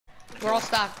We're all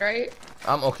stacked, right?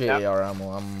 I'm okay, Yep. AR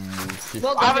ammo.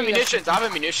 Well, I have ammunitions. I have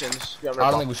ammunitions. I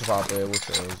don't think we should pop it. We'll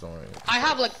chill. Don't worry. I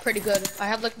have like pretty good. I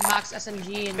have like max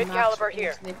SMG and Mid max caliber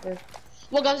here. sniper.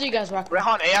 What guns do you guys rock?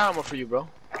 Rehan, AR ammo for you, bro.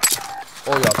 Oh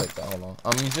yeah, I'll take that. Hold on.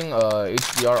 I'm using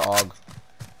HDR AUG.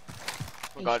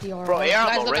 Oh god. HDR. Bro, AR Guys,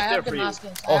 ammo look, right I there have for you.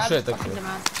 Damascus. Oh, I have shit, thank fucking you.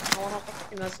 Damascus. No one will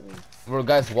fucking mess with me. Bro,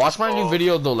 guys, watch my new Oh.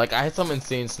 video though. Like I hit some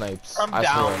insane snipes. I'm I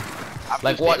down. swear.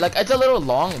 Like what? Like it's a little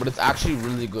long, but it's actually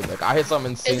really good. Like I hit some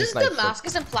insane Is this snipes.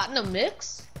 Damascus and platinum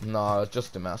mix? No, it's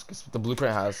just Damascus. The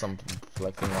blueprint has some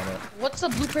like thing on it. What's the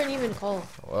blueprint even called?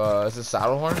 Is it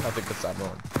Saddlehorn? I think it's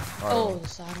Saddlehorn. Oh, the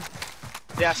saddle.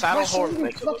 Yeah, saddle horn.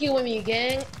 You fucking with me,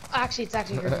 gang. Actually, it's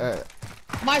actually your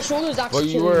My shoulder's Well, actually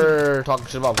you killing me. were talking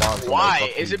shit about Vaughn. So Why? like,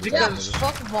 fuck Is you, it dude. Yeah, because-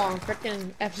 fuck Vaughn.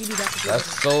 Frickin' FGB, that's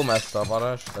That's so messed up,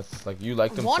 Arash. That's like you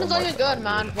like them Vaughn so is not much. even good,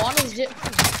 man. Vaughn is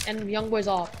just and young boys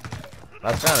off.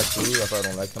 That's kind of true. That's why I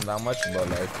don't like them that much. But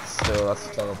like, still, that's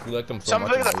still, you like them so Some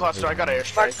much. look at the and cluster. I got an Mark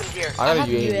airstrike. some gear. I got a have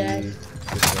UAV.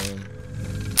 This game.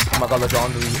 Oh my god, the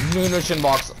laundry munition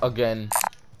box again.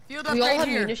 Field We all upgrade have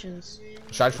here. munitions.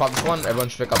 Should I just pop this one? Everyone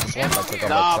should pick up this one. Like, pick up,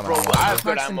 Nah, like, bro. some I ammo. have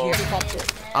good Mark some ammo. gear. He popped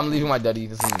it. I'm leaving my daddy.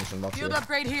 This is a munition box. Field Here.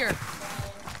 upgrade here.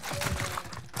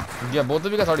 Yeah, both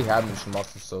of you guys already have munition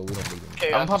boxes, so we don't really. Okay,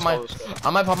 I'm gonna pop my. I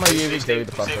might pop my UAV Stay, carry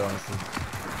the stay. cluster, honestly.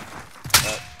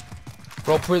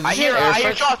 Bro, precision I hear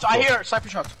airstrikes- shots. I Bro, hear sniper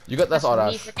shots. You got that's all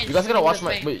That's me that. freaking You guys gotta watch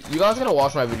my. shooting with Wait, you guys gotta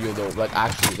watch my video though. Like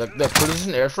actually, like the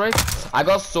precision airstrike. I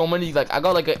got so many. Like I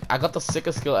got the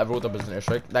sickest skill ever with the precision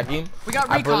airstrike. That game. We got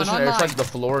I recon precision online. airstrike the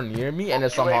floor near me, and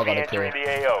it somehow got a kill.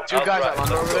 Two guys at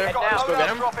London over there. Let's go get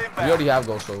him. We already have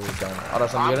ghost, so we're done.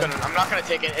 Alright, I'm get him. not gonna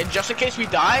take it. And just in case we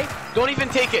die, don't even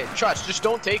take it. Trust, just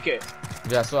don't take it.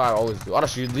 Yeah, that's what I always do.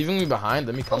 Alright, you're leaving me behind.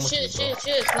 Let me come Oh with you, shit,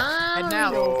 bro. shit. Nah. And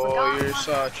now- Oh, you're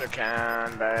such a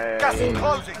can, Gas is babe.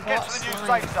 closing. Get to the new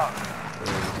safe zone.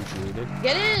 Really appreciate it.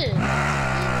 Get in.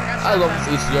 I love this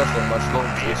ACR so much. Love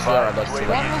this ACR. I got so One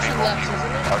much. motion left,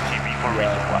 isn't it?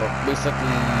 Yeah, but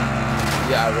basically,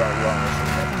 yeah,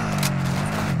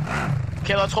 wrong.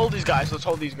 Okay, let's hold these guys. Let's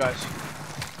hold these guys.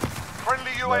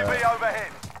 Friendly UAV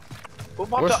overhead. Who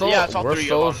popped We're up? so, Yeah, it's all we're three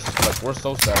so, of them. like, we're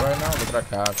so set right now. Look at our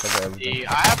caps, look at everything. Yeah,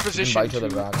 I have We can position buy each other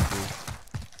too. back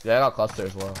too. Yeah, I got cluster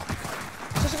as well.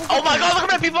 Oh my god, look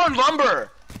at my people in lumber!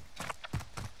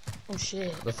 Oh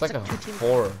shit. That's like a two teams.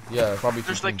 4. Yeah, probably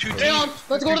There's two like two teams. teams. Damn,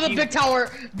 let's go to the big tower.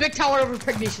 Big tower of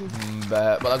impregnation.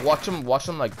 But like watch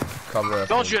them like cover us.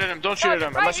 Don't shoot at him, don't shoot at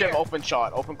him, unless you have open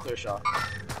shot, open clear shot.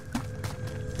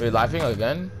 Wait, laughing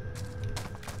again?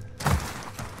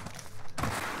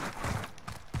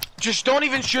 Just don't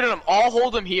even shoot at him, all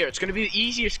hold him here. It's gonna be the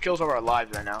easiest kills of our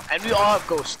lives right now. And we all have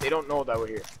ghosts, they don't know that we're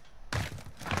here.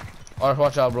 Alright,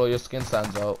 watch out, bro. Your skin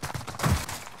stands out.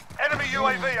 Enemy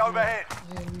UAV overhead.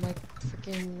 I'm like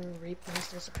freaking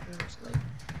rapist or something. Like,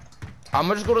 I'm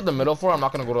gonna just go to the middle floor. I'm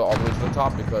not gonna go to all the way to the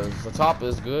top because the top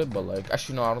is good, but like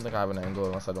actually no, I don't think I have an angle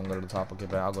unless I don't go to the top. Okay,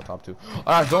 but I'll go top 2.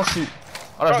 Alright, don't shoot.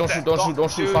 Alright, don't shoot. Don't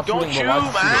shoot. Stop Don't shooting, shoot, bro. Why'd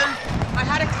you shoot man! I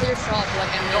had a clear shot, but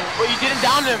like, I No, missed. but you didn't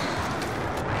down him!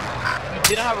 You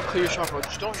didn't have a clear shot, bro.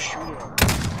 Just don't shoot him.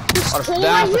 This That's hole a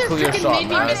right here clear freaking shot, made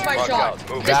me man. miss my Mark shot. out.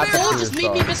 Move. This That's a pole clear just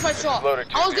made me shot. miss my shot. Loaded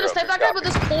I was gonna 2-0 step back for there, but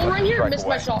this pole right here Strike missed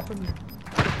my away. shot from me.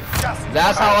 Gas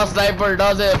That's how a sniper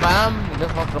does it, fam.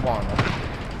 Just fuck the ball.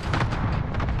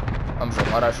 I'm so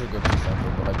hard. I should get 2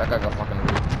 sniper, but like that guy got fucking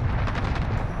raped.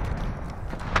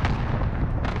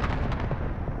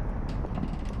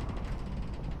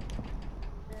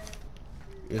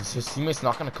 Is his teammates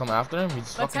not gonna come after him?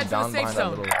 He's Let's fucking head to the down safe behind that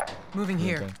zone. little Moving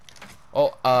here. thing. Oh,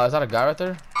 is that a guy right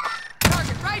there?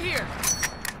 Target right here.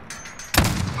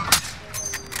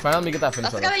 Try let me get that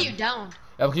finish. That's the guy that you down.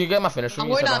 Yeah, but can you get my finish for I'm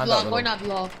me? going So not behind that vlog, going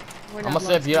little- not vlog. I'm gonna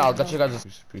save here. I'll let you guys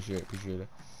just appreciate it.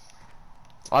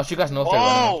 I'll let you guys know if they're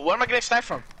Oh, where am I getting sniped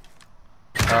from?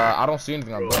 running. I don't see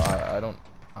anything, bro. I don't.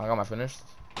 I got my finish.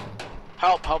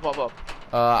 Help.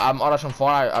 I'm Arash, I'm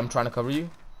far. I'm trying to cover you.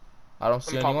 I don't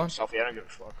see anyone. Myself. Yeah, I don't give a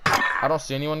fuck. I don't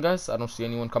see anyone, guys. I don't see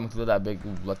anyone coming through that big,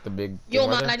 like the big. Yo, thing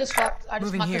right man, there. I just fucked.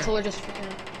 Moving My here. controller just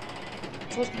freaking.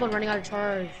 It's supposed to keep on running out of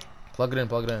charge. Plug it in.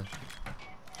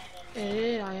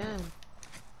 Yeah, I am.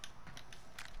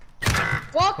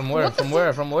 Fuck! From where? What the From where?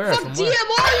 fuck? From where? Fuck From where?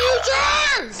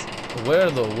 DMR users! Where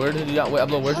though? Where did he? Wait,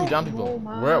 Ablo, where did you down No, people?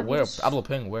 man. Where? Ablo,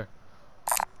 ping. Where?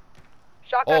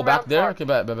 Shotgun Oh, back round there. marked.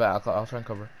 Okay, bet. I'll try and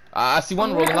cover. I see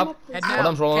one rolling up. Head One of now.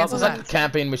 them's rolling up. Cancel It's like a that.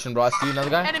 campaign mission, bro. I see another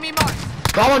guy. Enemy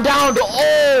marked. Got one down.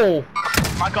 Oh!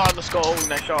 My god, let's go.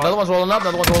 Nice shot. Another one's rolling up.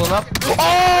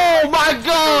 Oh my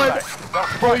god!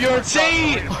 Bro, you're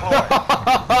insane!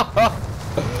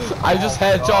 I just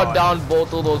headshot down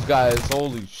both of those guys.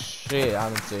 Holy shit,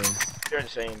 I'm insane. You're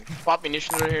insane. Pop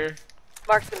munitions right here.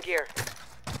 Mark some gear.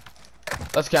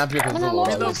 Let's camp here I'm because gonna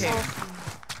it's a load low.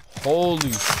 myself.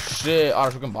 Holy shit!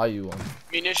 Alright, we can buy you one.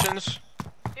 Munitions.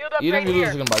 Field up Even right if we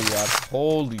lose, here. we can buy you that.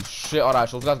 Holy shit! Alright,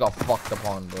 so those guys got fucked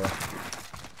upon, bro.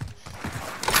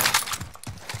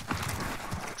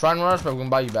 Try and rush, but we can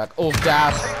buy you back. Oh,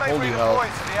 gas! Teammate Holy hell!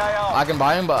 redeployed to the AR. I can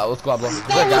buy him, but let's go, bro.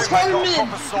 That was Herman!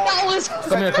 That was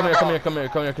Come here, come here, come here, come here,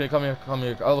 come here, come here, come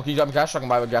here. Oh, can you drop me cash so I can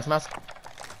buy a gas mask?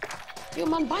 Yo,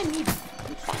 man, buy me. I'm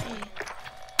fine.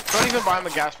 Don't even buy him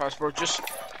a gas mask, bro. Just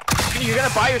you're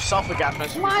gonna buy yourself a gas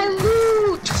mask. My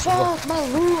loot! Fuck, my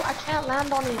loot. I can't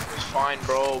land on it. It's fine,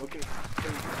 bro. We can.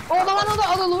 Oh, no, the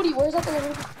other loadie. Where's that other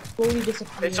loadie? Loadie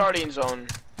disappeared. It's already in zone.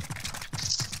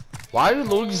 Why did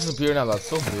load disappear now? That's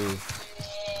so weird.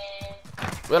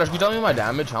 Wait, can you tell me my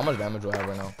damage? How much damage do I have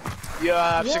right now?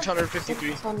 Yeah,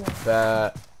 653.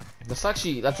 That's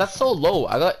actually that's so low.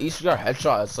 I got HDR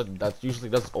headshot. It's like that usually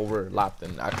does overlap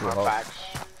in actual health. Facts.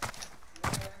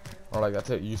 Or like that's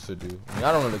what it used to do. I mean,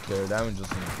 I don't really care. Damage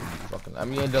just fucking. I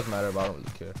mean, it does matter, but I don't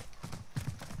really care.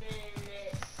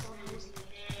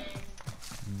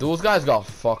 Those guys got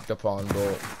fucked upon, bro.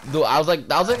 Dude, that was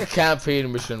like a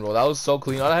campaign mission, bro. That was so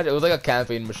clean. It was like a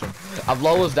campaign mission.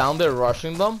 Abla was down there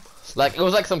rushing them. Like it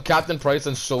was like some Captain Price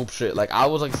and soap shit. Like I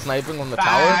was like sniping from the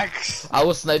tower. I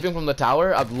was sniping from the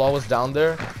tower. Abla was down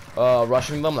there,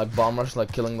 rushing them like bomb rush,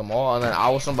 like killing them all. And then I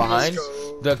was from behind.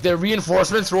 The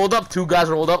reinforcements rolled up. 2 guys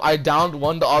rolled up. I downed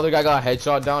one. The other guy got a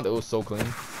headshot down. It was so clean.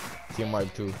 Team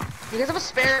wipe 2. You guys have a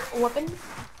spare weapon?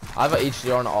 I have an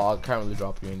HDR and an AUG. Can't really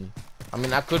drop you any. I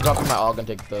mean, I could drop you my AUG and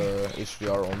take the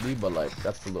HDR only, but like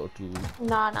that's a little too.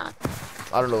 Nah.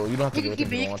 I don't know. You don't have to You give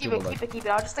can it keep to it, me. keep it.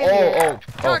 I'll just stay here.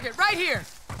 Target right here.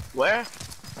 Where?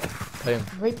 Him.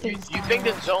 You pinged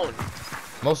in zone.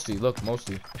 Mostly. Look,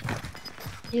 mostly.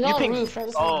 He's You on the pinged- roof, right?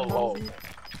 Oh.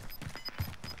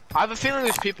 I have a feeling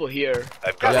there's people here.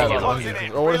 Yeah, Gas is but closing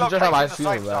in. or is it just have I Relocating seen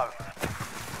the it safe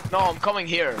that? zone. No, I'm coming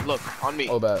here. Look, on me.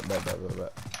 Oh, bad.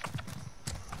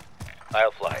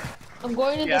 I'll fly. I'm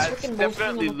going in Yeah, this it's freaking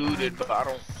definitely looted, but I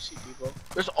don't see people.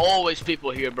 There's always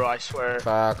people here, bro. I swear.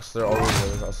 Facts. They're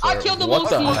always. I swear. killed the What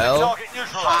the Mosty. hell? Target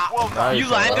neutralized. Well done. Nice, You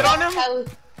landed on him?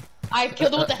 I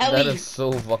killed him with the That heli. is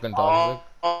so fucking toxic.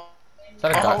 Oh, Is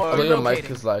that a guy? oh, Oh, your mic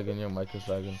relocating. is lagging. Your mic is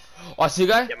lagging. Oh, I see a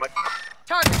guy. yeah,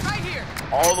 Target right here.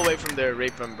 all the way from there.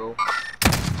 Rape him, bro.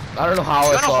 I don't know how You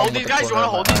I wanna saw him. hold these guys? You wanna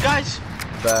hold these guys?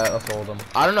 Bet, let's hold him.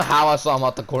 I don't know how I saw him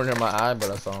out the corner of my eye, but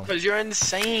I saw him. Cause you're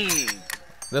insane.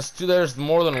 There's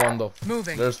more than one though.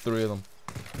 Moving. There's 3 of them.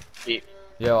 Yeah.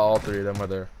 Yeah, all 3 of them are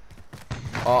there.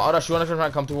 Arash, you wanna try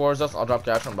and come towards us? I'll drop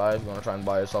cash and buy. If you wanna try and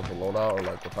buy yourself a loadout, or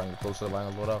like we're trying to get close to the line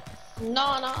of loadout. No,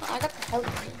 I got the heli.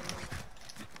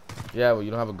 Yeah, but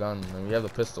you don't have a gun. I mean, you have the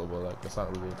pistol, but like it's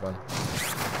not really a gun.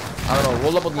 I don't know.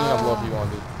 Roll up with me and blow if you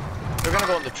want to. They're gonna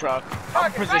go in the truck.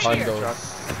 I'm positioning the truck.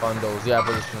 Fund those. Yeah,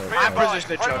 position it. I'm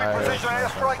positioning the truck. Friendly precision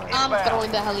airstrike I'm inbound.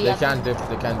 throwing the heli They at can't them. dip.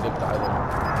 They can't dip either.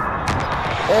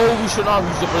 Oh, we should not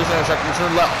use the position airstrike. We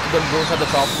should let them go inside the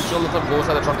truck. We should let them go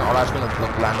inside the truck and Arash gonna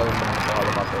like land on the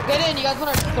helicopter. Get in, you guys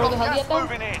wanna throw the heli Gas at them?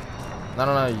 moving in.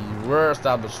 No. We're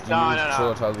established. No, You no, chill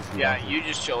no. at heli if you Yeah, want. you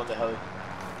just chill in the heli.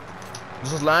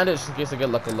 Just land it just in case they get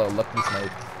lucky snipe.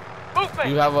 Movement. Do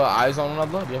you have eyes on one,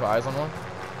 Abdullah? Do you have eyes on one?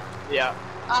 Yeah.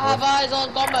 I have eyes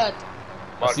on combat.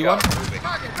 I see one?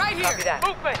 Target right here. Copy that.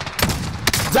 Movement.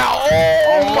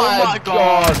 Oh my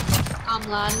god! I'm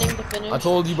landing to finish. I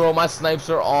told you, bro, my snipes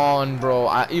are on,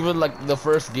 bro. Even like the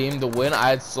first game to win, I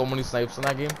had so many snipes in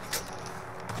that game.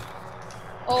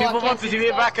 Oh, People I want can't to see be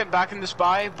that. back in the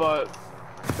spy, but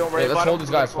don't worry Hey, let's about hold it. these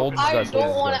guys, hold these I guys, don't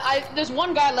hold want these to. There's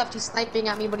one guy left. He's sniping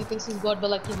at me, but he thinks he's good, but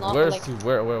like he's not. Where's Like, he?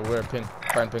 Where? Ping.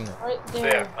 Try and ping it. right there.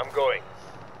 There, I'm going.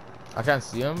 I can't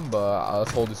see him, but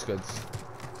let's hold these kids.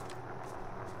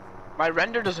 My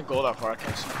render doesn't go that far. I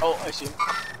can't see. Oh, I see him.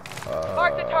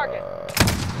 Mark the target.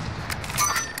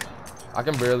 I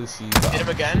can barely see. Hit him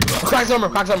again. Crack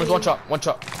summers, one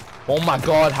shot. Oh my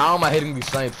god, how am I hitting these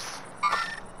snipes?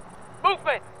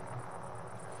 Movement.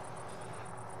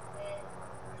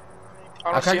 I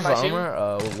I don't see can't him. use I see him.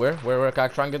 armor. Where? Can I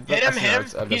try and get the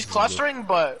Hit him. He's clustering,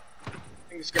 but I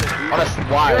think he's gonna do Oh, that's You're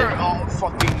why. all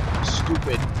fucking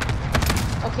stupid.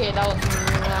 Okay, that was.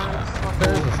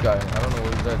 Where is this guy? I don't know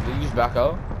where he's at. Did he just back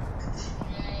out?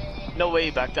 No way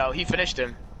he backed out. He finished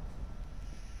him.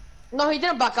 No, he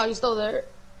didn't back out. He's still there.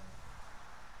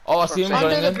 Oh, I see him Under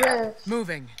going the in. bridge.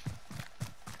 Moving.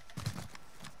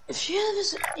 Yeah,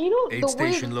 this, you know, Aid the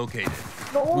station way, located.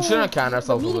 the only, shouldn't can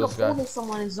ourselves the with meaning this of guy. holding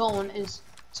someone in zone is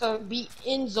to be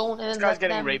in zone and This then guy's let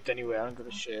getting them. raped anyway. I don't give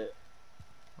a shit.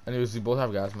 Anyways, we both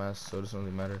have gas masks, so it doesn't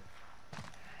really matter.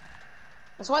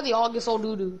 That's why they all get so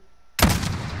doo-doo.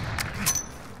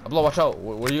 Ablo, watch out.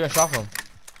 Where are you gonna shot from?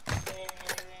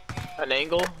 An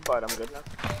angle, but I'm good now.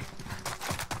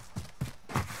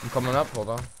 I'm coming up. Hold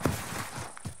on.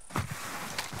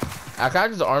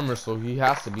 Akash is armor, so he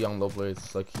has to be on low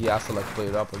plates. Like he has to like play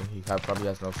it up, and he probably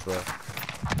has no stress.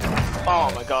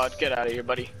 Oh my god, get out of here,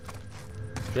 buddy.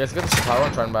 Yeah, let's get the power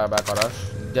and try and buy it back,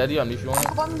 Arash. Daddy, on if you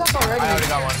want. One back I already. already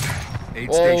got one.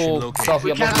 Aid station Oh, located. Selfie,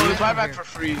 We up can't low. lose buy back for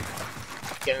free.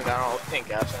 Getting down all tank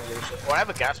gas and shit. Well, I have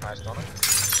a gas mask, don't I?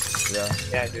 Yeah.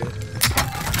 Yeah, I do.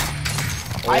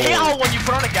 Oh. I hate how when you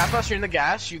put on a gas mask, you're in the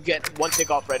gas, you get one tick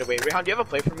off right away. Rehan, do you have a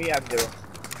play for me? I have 0.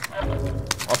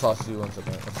 I'll toss to you 1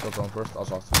 second. Let's go on first. I'll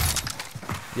toss to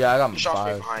you. Yeah, I got You shot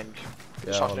me 5. behind.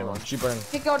 Yeah, shot hold me on. behind. Cheaper.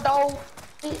 Pick your dog.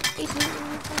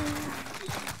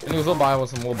 Anyways, we'll buy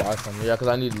some. We'll buy some. Yeah, because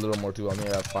I need a little more too. I mean,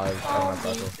 I have 5. I don't have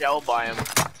that though. Yeah, we'll buy him.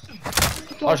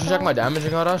 Oh, should check my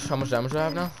damaging, Arash? How much damage do I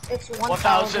have now? It's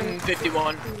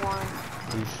 1,051.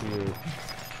 Appreciate.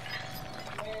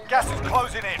 Gas is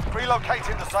closing in.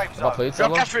 Relocating the safe Got zone. plates,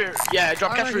 Drop Ablo? cash for your, yeah,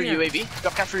 drop cash Right for your here. UAV.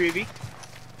 Drop cash for your UAV.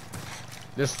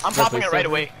 This. I'm this popping it plates right there?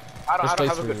 away. I This don't plates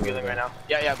have a for good you, feeling okay. right now.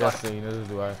 Yeah, Yes, but neither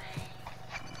do I.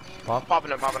 Pop.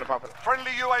 popping it.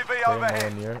 Friendly UAV Okay,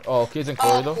 overhead. nowhere near. Oh, kids in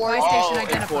Corey though. Buy Oh, station in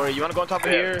identified. Corey. You wanna go on top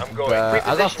of here? I'm going. I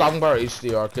got Reposition. stopping bar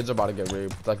HDR. Kids are about to get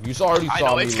raped. Like you already I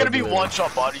saw know, me. it's gonna be literally. one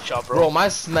shot body shot, bro. Bro, my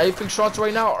sniping shots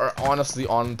right now are honestly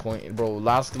on point, bro.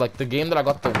 Last like the game that I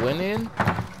got the win in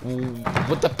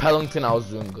with the Pellington, I was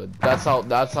doing good. That's how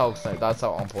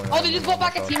on point. Oh, they just bought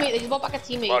back a teammate. They just bought back a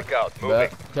teammate. Mark out. Moving.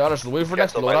 Okay, I'll just wait for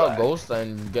next Cancel my loadout lag. ghost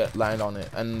and get land on it,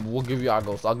 and we'll give you our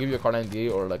ghost. I'll give you a car 98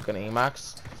 or like an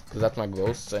AMAX, because that's my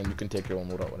ghost, and you can take your own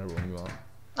loadout whenever you want.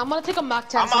 I'm gonna take a Mac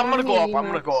 10. I'm gonna go up. I'm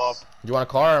gonna go up. You want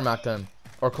a car or a Mac 10?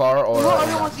 Or car or What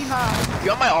other AMAX? ones do you have? You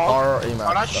got my all. Car or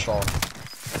AMAX, Arash? that's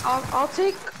all. I'll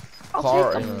take. Car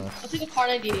or AMAX? I'll take a car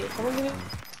 98. Someone give me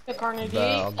a car 98.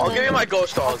 I'll give you my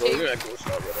ghost all. I'll give you my ghost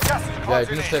all. brother. Gas is Yeah, you closing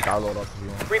can just in. take our loadout if you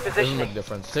want. It doesn't make a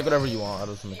difference. Take whatever you want, it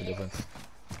doesn't make a difference.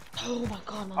 Oh my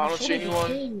god, man. I don't see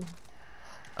anyone.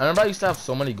 I remember I used to have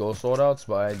so many ghost loadouts,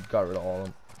 but I got rid of all of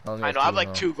them. I know. I have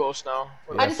like 2 ghosts now.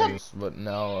 Yeah, I just have- but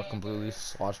now I completely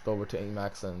swatched over to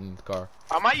AMAX and car.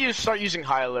 I might start using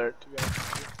high alert. To be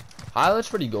honest. Highlight's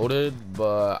pretty goated,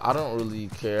 but I don't really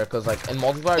care because like in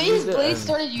multiplayer I used it. Blaze And...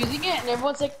 started using it, and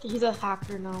everyone's like, he's a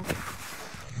hacker now.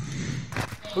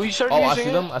 Who you started Oh, I using? see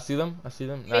it? them. I see them. I see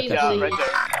them. I Blaze, can Yeah, see right them.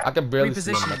 there. I can barely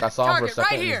see him. Repositioning. Like I saw him for a Target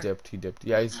second. right and here. he dipped. He dipped.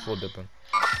 Yeah, he's full dipping.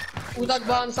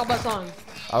 Uzakban, Sabasan.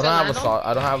 I don't have a Lando? shot.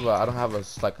 I don't have a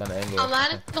like an angle. I'm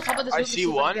landing on top of this I roof to see if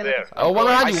I one can get there. it. Oh, one I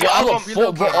behind you. see I all have a of them.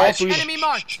 full, bro. All 3. Enemy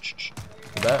marked.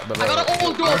 Bet. I got an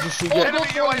old door. How'd you shoot Old it? door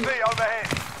Enemy for you. UAV overhead.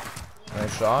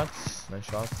 Nice shots. Nice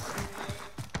shots.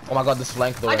 Oh my god, this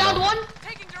flank though. I right downed now. one.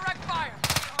 Taking direct fire.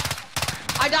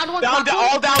 I downed one. Down, Top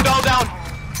all down.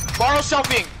 Borrow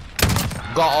selfing.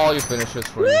 Got all your finishes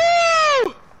for you.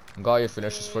 Got your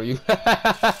finishes for you.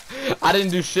 I didn't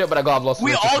do shit, but I got lost.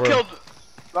 We finishes all for you. killed.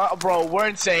 Bro, we're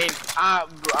insane. My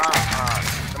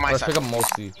Let's side. pick up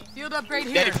Mosi. Field upgrade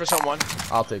here. Ready for someone.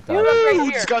 I'll take that.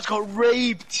 Ooh, this guy's got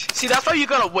raped. See, that's why you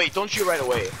gotta wait. Don't shoot right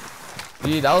away.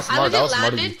 Yeah, that was I smart. That was legit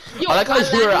smart of you. landed. Yo, I like how you were.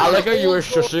 landed I on like how the you were old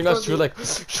door shushing us. You were for like,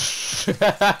 shh.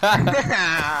 That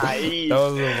was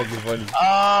so fucking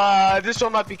funny. This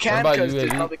one might be canned What about because you, the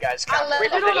Eddie? other guys I can't.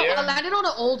 landed on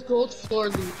an old growth floor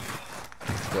loot.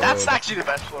 That's Good. actually the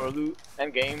best floor loot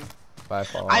and game. By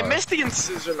far. I missed the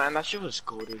Incisor, man. That shit was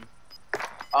goated.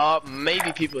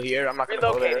 Maybe people here. I'm not gonna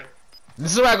go there.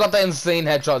 This is where I got the insane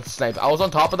headshot snipe. I was on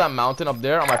top of that mountain up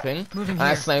there on my ping, and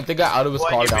I sniped the guy out of his What,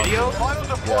 car your down. video? Final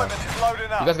deployment is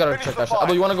loading up. You guys gotta Finish check the that shit. fight.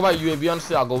 Oh, you wanna go buy UAV?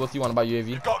 Honestly, I'll go with you. Wanna buy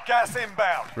UAV? Got gas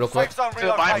inbound. Real quick. Safe zone To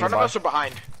the behind front of relocated. us or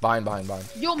behind? Behind.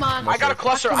 Yo, man. I got a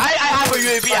cluster. I have a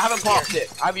UAV. I haven't popped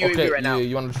it. I have a UAV Okay, right now.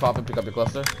 you wanna just pop and pick up your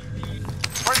cluster?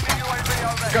 Friendly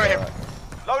UAV overhead. Go right here.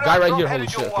 Loadout Guy right drop here. Holy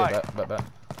headed shit. your Okay, way. bet.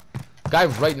 Guy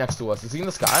right next to us. Is he in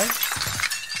the sky?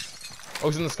 Oh,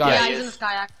 he's in the sky. Yeah, he he's is. in the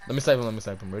sky. Let me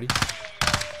snipe him. Ready?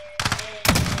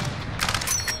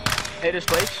 Hit his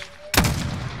place.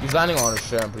 He's landing on his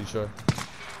chair, I'm pretty sure.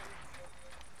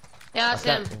 Yeah, I that's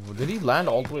him. can't- Did he land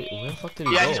all the way? Where the fuck did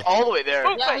he Yeah, go? he's all the way there.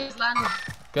 Yeah, he's landing.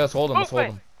 Okay, let's hold him.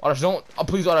 Arash, don't. Oh,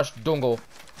 please, Arash, don't go.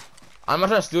 I'm not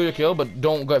trying to steal your kill, but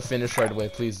don't get finished right away.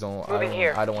 Please don't.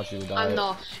 I don't want you to die. I'm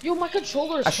not. Yo, my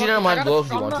controller's Actually, fucking- never mind. I Go gotta-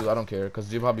 if you I'm want not- to. I don't care,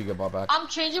 because you probably get bought back. I'm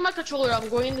changing my controller. I'm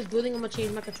going in this building. I'm gonna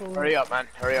change my controller. Hurry up, man.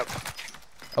 Hurry up. How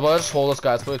about I just hold us,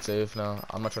 guys? Play it safe now.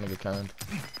 I'm not trying to get canned.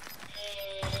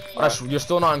 Arash, you're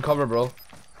still not in cover, bro.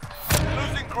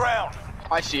 Losing ground.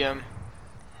 I see him.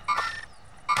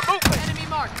 Enemy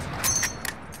marked.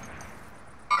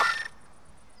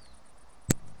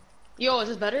 Yo, is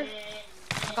this better?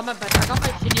 I got my bed. I got my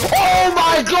shitty. Oh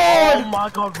my Oh god! my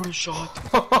god, what a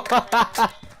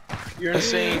shot. You're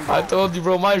insane, bro. I told you,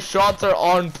 bro, my shots are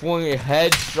on point.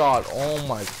 Headshot. Oh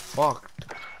my fuck.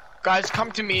 Guys,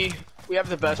 come to me. We have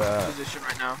the best Bet. position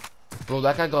right now. Bro,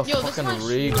 that guy got Yo, this fucking guy's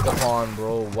rigged upon,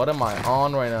 bro. What am I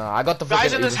on right now? I got the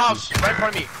Guys fucking in this agency. house, right in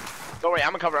front of me. Don't worry, I'm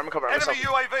gonna cover. I'm gonna cover. I'm Enemy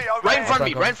gonna UAV overhead. right in front of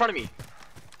me. Right in front of me.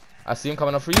 I see him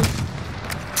coming up for you.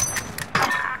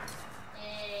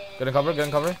 Get in cover, get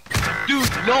in cover. Dude,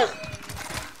 no.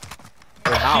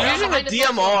 Oh, how? He's using a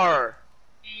DMR.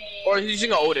 Or he's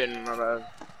using an Odin. My bad.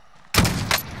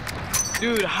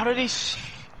 Dude, how did he?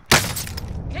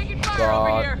 Taking fire God.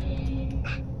 over here.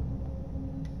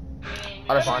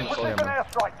 I just find Precision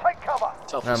airstrike. Take cover.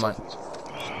 Selfies, Never mind. selfies.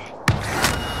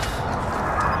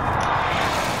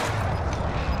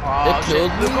 It Oh,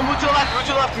 killed shit. me. Move to the left, move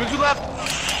to the left, move to the left.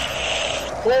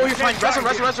 Oh, you're fine. Rest him,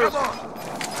 rest him, rest him.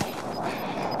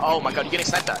 Oh my god, you're getting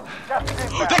sniped at. Gas is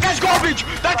inbound. That guy's garbage!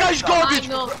 That guy's I garbage!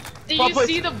 know. Did Well you played.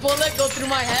 see the bullet go through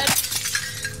my head?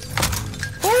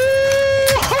 Ooh!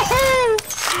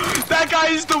 That guy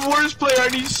is the worst player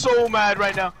and he's so mad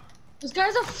right now. This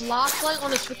guy's a flashlight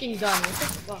on his freaking gun. What the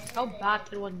fuck? How bad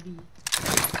can one be?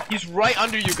 He's right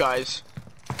under you guys.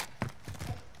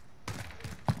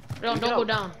 No, don't go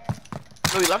down.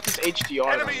 No, he left his HDR.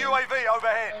 Enemy UAV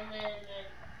overhead.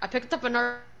 I picked up an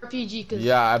RPG because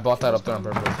Yeah, I bought that up there on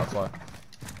purpose, that's why.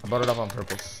 I bought it up on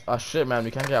purpose. Ah shit, man, we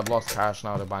can't get. I've lost cash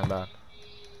now to buying back.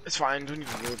 It's fine, don't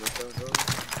even worry about that, bro.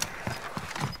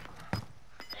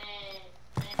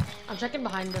 I'm checking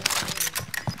behind us.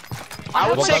 I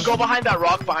would What say gun? go behind that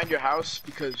rock behind your house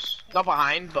because not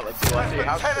behind, but like to the left of your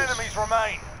house. 10 'Cause enemies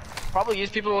remain. probably is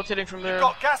people rotating from there.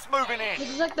 Got gas moving in. This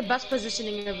is like the best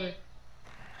positioning ever.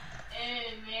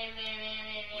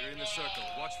 We're in the circle.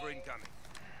 Watch for incoming.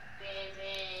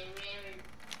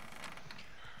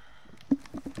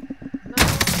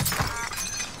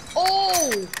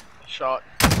 Oh! Shot.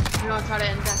 You know, try to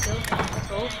end that kill. Let's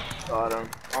go. Got him.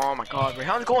 Oh my god,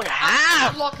 Rehan's going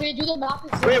half! Unlock, can you do the map?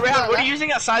 Wait, Rehan, what are you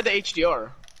using outside the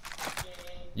HDR?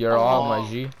 You're all my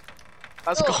G.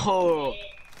 Let's go.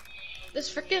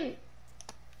 This freaking.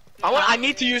 I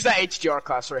need to use that HDR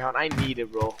class, Rehan. I need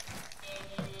it, bro.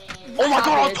 Oh my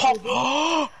god, on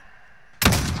top!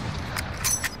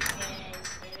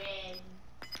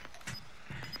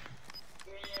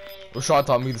 Rashad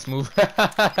taught me this move. We're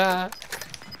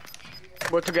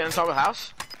to get inside the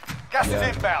house? Gas Yeah.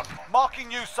 is inbound. Marking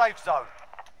new safe zone.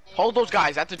 Hold those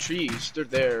guys at the trees. They're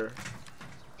there.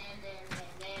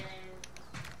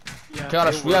 Yeah, Okay,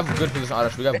 Arash, they we were. have good position.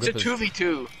 Arash, we have It's good a position.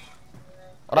 2v2.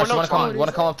 Arash, no, you it's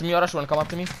wanna come up to me? Arash, you wanna come up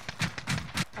to me?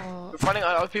 We're fighting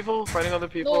other people, fighting other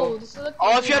people. No, this is like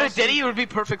Oh, if you had a Diddy, it would be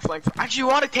perfect flank. Actually, you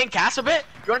want to tank gas a bit?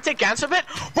 You want to take gas a bit?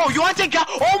 Bro, you want to take gas?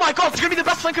 Oh my god, it's gonna be the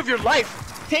best flank of your life.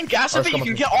 Tank gas a Let's bit,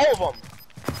 you come can up get all of them.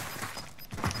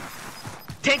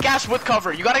 Tank gas with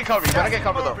cover. You gotta get cover. You gotta get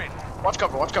cover though. Moving. Watch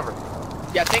cover. Watch cover.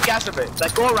 Yeah, tank gas a bit.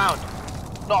 Like go around.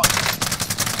 No.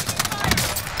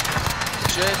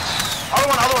 Shit. Other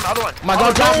one. Other one. Other one. Oh my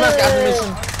god, gas mask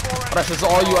animation. Arash, this is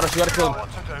all you, Arash. You gotta kill him.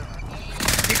 What to do?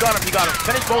 He got him. He got him.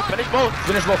 Finish both. Finish both.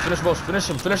 Finish both, finish both. Finish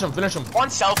him, finish him, finish him. One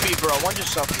selfie, bro. One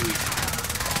just selfie.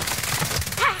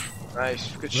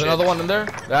 Nice. Good There's shit. another one in there.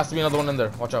 There has to be another one in there.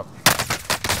 Watch out.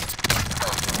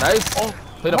 Nice. Oh.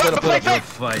 Play it up, play it up, play it up.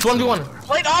 It's 1v1.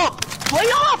 Play up! Play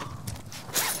up!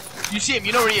 You see him,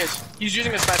 you know where he is. He's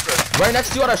using a sniper. Right next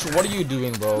to you, Arash. What are you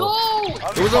doing, bro? No!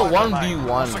 It was a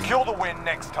 1v1. Secure the win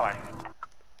next time.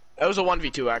 That was a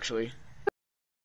 1v2 actually.